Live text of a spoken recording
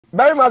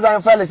Very much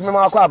Zionfelix, me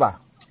makwaba.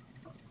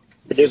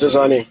 Jesus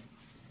Annie.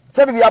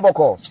 Say bibi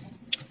aboko.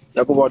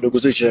 Yakuba do go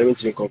to share me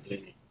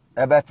complaining.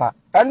 Ebefa.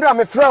 Andrew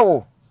me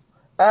frɛ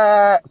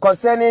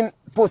concerning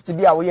post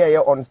bi a we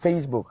here on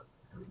Facebook.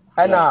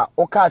 And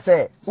oka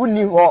say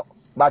unni ho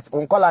but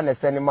unkola na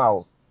send ma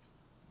o.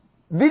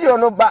 Video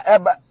no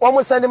ba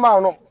almost send ma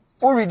no.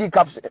 Who read the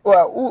caption?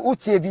 Who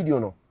see video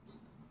no?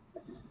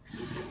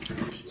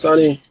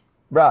 Sonny.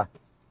 Bra.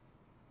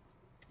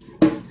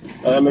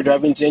 I'm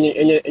driving to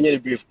any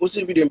brief. What's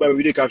the video by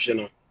video caption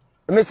no?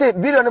 Me say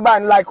video no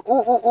ban like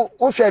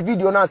who share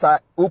video now sir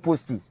who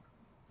post it.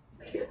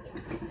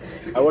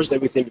 I watched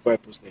everything before I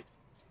posted.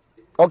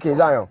 Okay,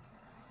 Zion.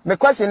 My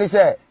question is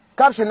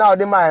caption now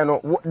the man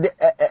no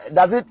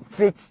does it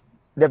fit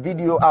the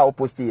video I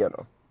post here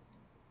no?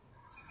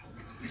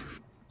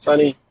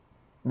 Sonny.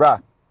 Bra.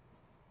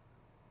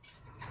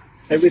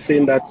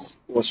 Everything that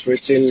was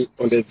written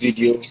on the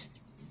video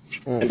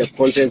and the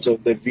content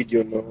of the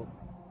video no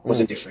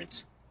wasn't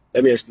different.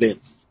 Let me explain.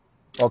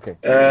 Okay.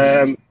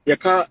 You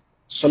can't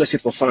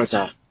solicit for fans,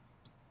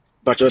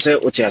 but you say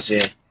what you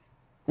say.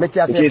 Me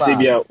tia say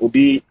pa.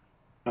 Obi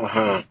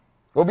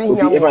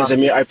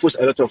here. I post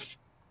a lot of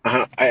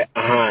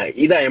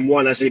either I'm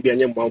one I say be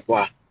anyam one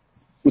kwa.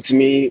 Put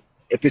me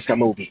a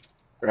piskama obi,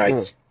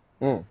 right?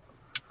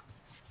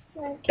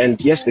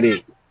 And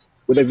yesterday,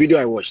 with the video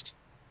I watched,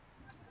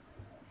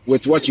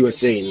 with what you were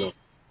saying,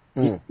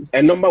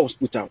 a number was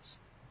put out,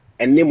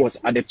 a name was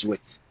added to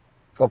it.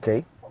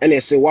 Okay. And they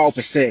say, wow,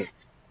 per se,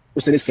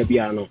 send it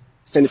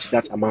to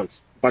that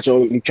amount. But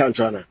you can't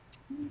try now.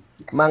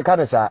 Man,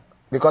 can sir,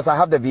 because I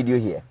have the video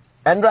here.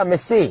 Andra, me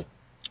say,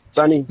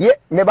 Sunny. Yeah,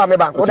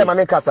 meba. Okay. What am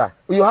I kasa?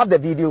 You have the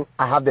video.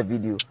 I have the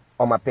video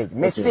on my page.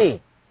 Me say,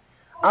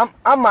 I'm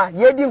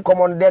yedin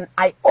common. Then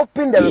I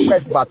opened the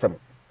request button,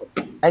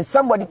 and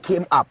somebody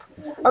came up.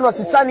 And I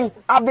said, Sunny,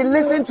 I've been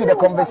listening to the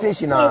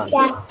conversation.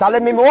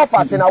 Telling me more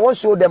fast, and I won't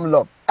show them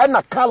love. And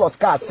Carlos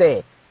Car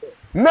say,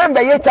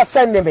 remember you just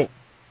send me.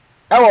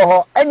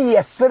 Any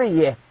year 3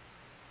 year.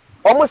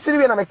 Almost 3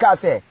 years na me car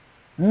say,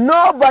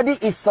 nobody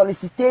is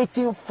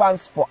soliciting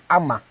funds for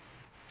Amma.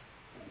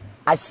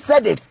 I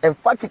said it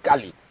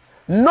emphatically.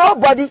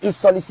 Nobody is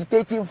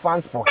soliciting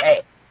funds for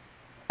her.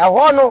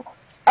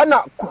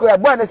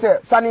 And boy say,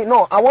 Sunny,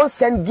 no, I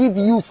won't give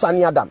you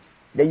Sunny Adams.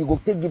 Then you go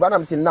take give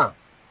Adams in now.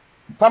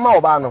 Fama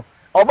Obano.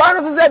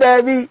 Obano said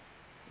baby,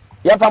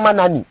 ya fama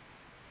nani.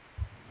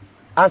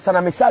 Answer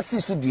na me sa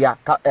sisu dia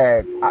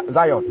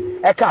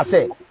Zion. Eka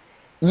say,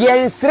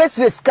 ye in straight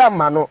scam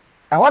mano.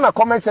 I want a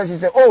comment section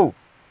say, oh,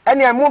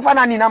 any I move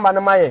nani number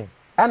no maye.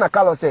 And a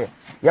color say,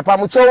 ya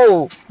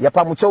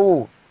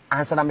pamucho.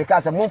 Answer na me ka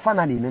say, move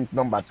nani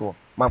number 2.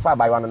 Man fa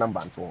by one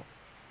number 2.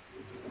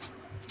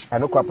 I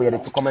know kwa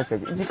the comment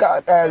section.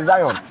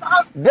 Zion,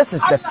 this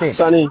is the thing.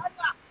 Sunny.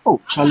 Oh,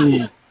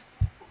 Charlie.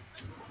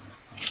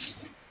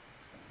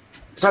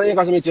 Sunny,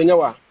 kasi me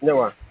nyawa.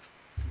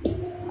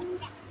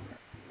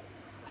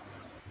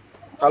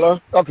 Hello?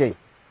 Okay.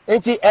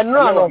 Enti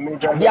enno no,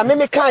 dia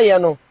me kan ye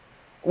no.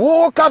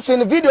 Wo caption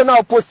the video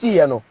now post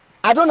here no.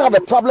 I don't have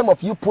a problem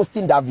of you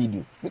posting that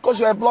video because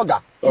you're a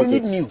blogger. Okay. You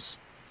need news.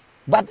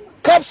 But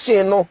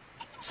caption no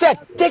say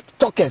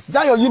TikTokers,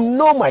 Zion, you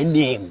know my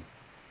name.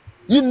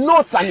 You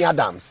know Sunny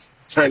Adams.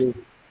 Sunny.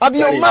 I'm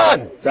your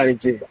man.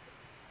 Sanity.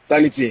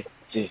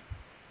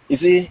 You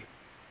see,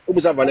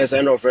 Mama Vannesa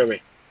and offer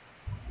me.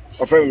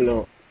 Offer me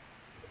no.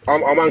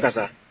 I'm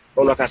kasa.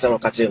 Ono kasa no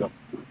katino.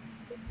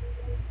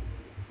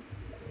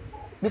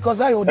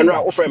 Because I would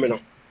offer me no.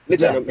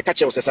 Later no, me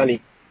catch you say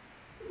Sunny.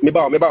 Me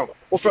bow.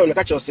 Offer me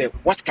catch you say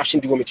what caption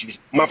do you want me to use?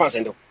 My fans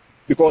send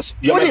because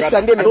you are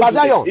sending me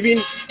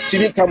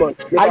even come on.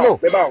 Me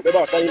bow.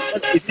 Sunny.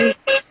 You see,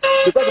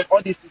 because of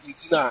all these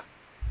things now,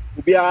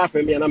 we be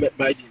after me and I'm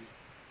my deal.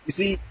 You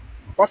see,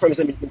 offer me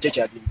some church.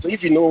 So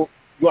if you know,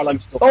 you allow me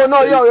to talk. Oh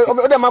no,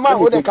 the mama,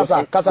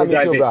 kasa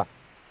meet you, bro.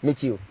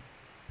 Meet you.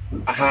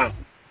 I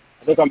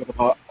think I'm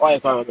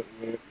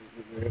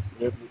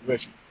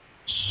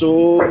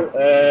so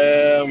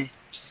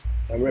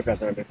I'm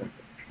referring.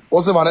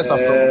 Also Vannesa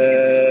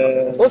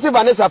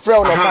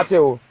friend no party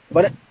o.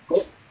 But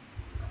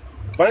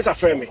Vannesa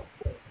friend me.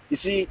 You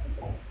see,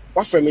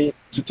 what friend me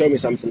to tell me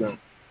something now,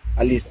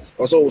 at least.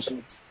 Also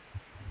say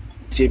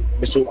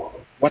so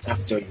what I have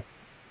to tell you.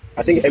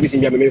 I think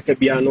everything you make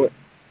piano.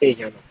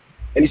 And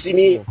you see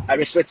me, I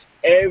respect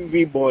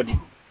everybody.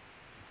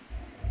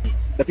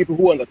 The people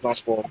who are on the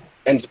platform.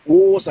 And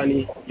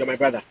Sunny, you're my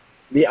brother.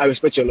 Me, I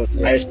respect you a lot.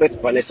 I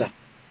respect Vannesa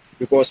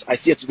because I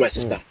see it to my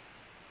sister.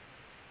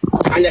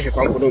 I have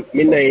come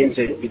mina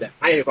into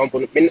I have come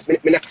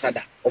mina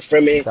kasada or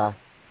friend me.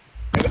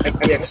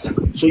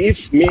 So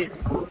if me,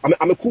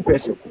 I'm a cool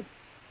person.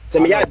 So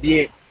me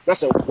idea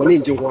that's a one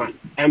engine one.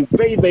 I'm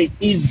very, very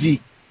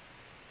easy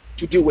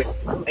to deal with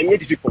and yet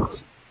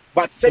difficult.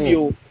 But say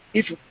you,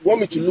 if you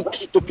want me to look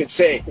stupid,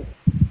 say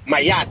my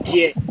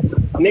idea,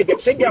 maybe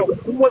say you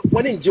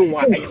one engine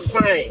one, I'm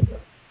fine.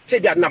 Say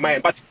that not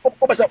mine, but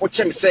opposite what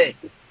Chem say,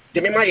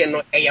 the memory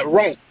no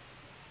wrong,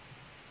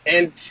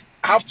 and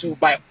have to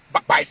by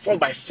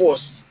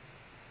force.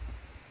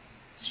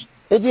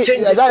 You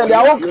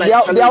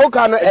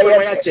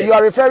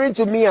are referring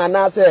to me and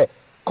I say,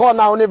 call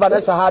now only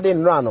Vannesa had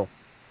in Rano.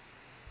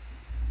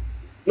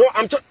 No,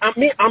 I'm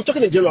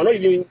talking in general, not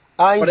even.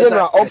 In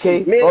general,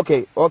 okay.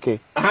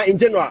 In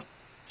general,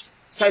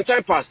 some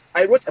time past,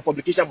 I wrote a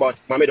publication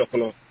about Mama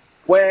Vannesa,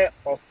 where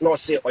no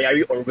say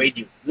Oyari on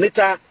radio.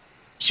 Later,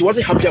 she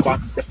wasn't happy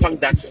about the fact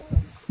that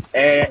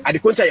at the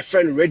contact a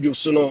friend radio,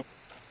 so no,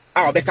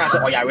 I'll be cast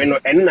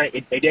Oyari and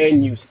it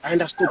news. I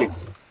understood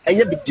it, and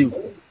yeah, big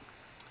deal.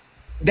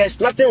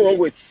 There's nothing wrong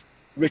with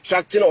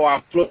retracting or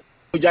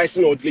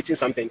apologizing or deleting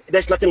something.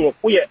 There's nothing wrong.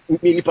 We are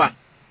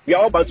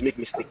all bound to make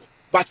mistakes.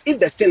 But if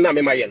the thing now,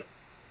 me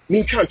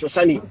can't trust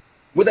any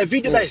with the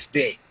video that is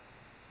there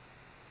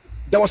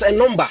was a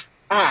number.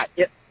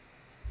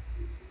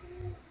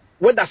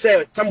 When that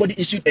said somebody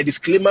issued a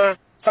disclaimer,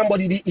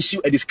 somebody did issue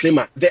a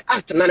disclaimer. The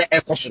act nana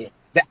air caution.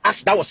 The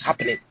act that was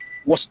happening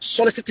was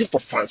soliciting for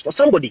funds for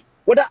somebody.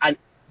 Whether a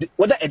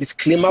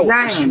disclaimer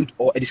was issued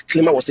or a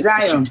disclaimer was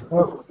issued.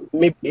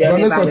 Maybe,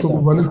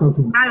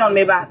 Zion,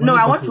 maybe. No,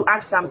 I want to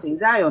ask something.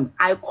 Zion,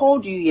 I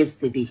called you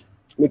yesterday.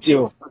 Me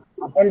too.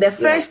 And the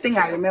first thing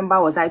I remember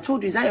was I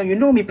told you, Zion, you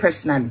know me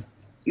personally.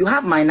 You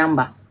have my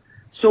number.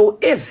 So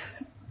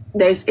if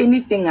there's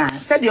anything I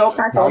said, your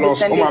class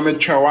Carlos,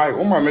 Carlos,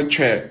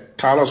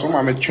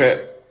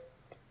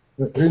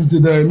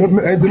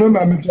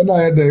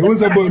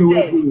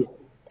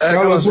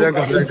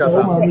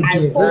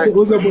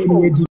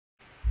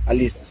 at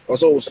least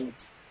also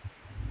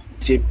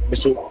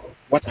so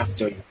what I have to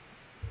tell you.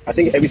 I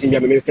think everything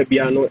you make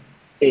piano,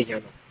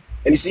 and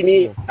you see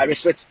me, I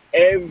respect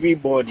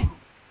everybody.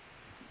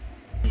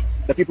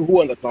 The people who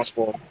are on the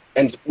platform,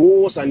 and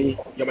Sunny,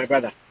 you're my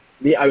brother.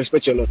 Me, I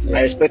respect you a lot.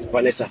 I respect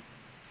Vannesa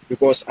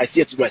because I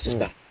see it to my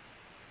sister.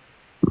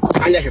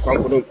 I have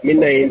come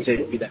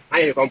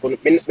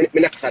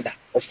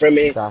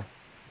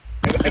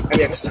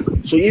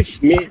so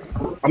if me,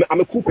 I'm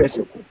a cool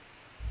person.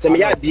 So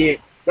me idea,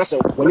 that's a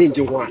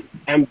one.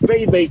 I'm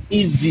very, very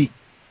easy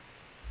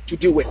to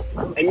deal with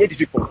and yet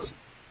difficult.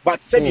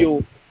 But say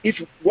you, if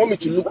you want me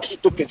to look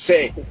stupid,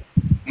 say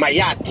my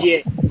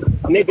idea,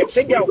 maybe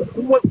say you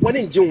one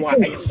in June,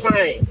 I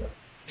fine.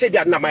 Say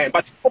that not my,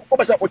 but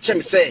opposite what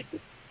Chem say,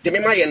 the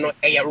memory no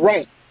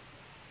wrong,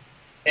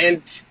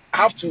 and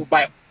have to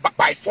by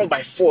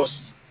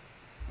force.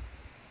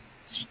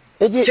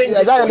 You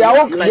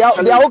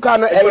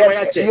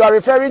are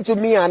referring to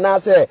me and I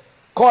say,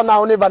 call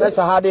now only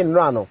Vannesa had in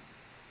Rano.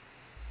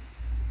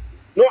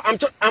 No, I'm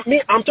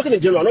talking in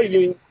general, not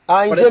even.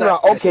 In general,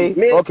 okay.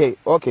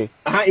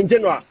 In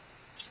general,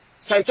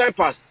 some time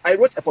past, I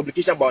wrote a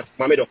publication about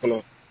Mama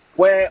Vannesa,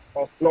 where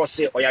no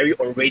say Oyari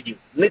on radio.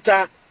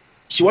 Later,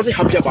 she wasn't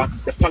happy about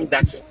the fact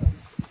that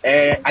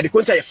at the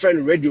contact a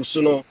friend radio,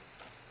 so no,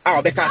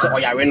 I'll be cast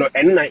Oyari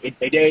and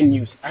it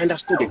news. I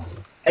understood it,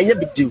 and yeah,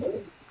 big deal.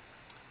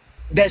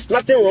 There's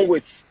nothing wrong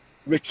with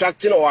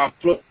retracting or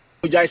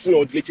apologizing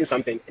or deleting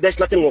something. There's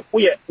nothing wrong.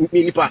 We are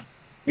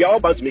all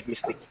bound to make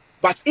mistakes.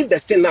 But if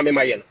the thing now, me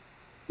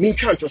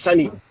can't trust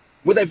any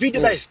with the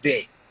video that is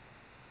there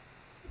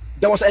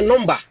was a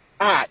number.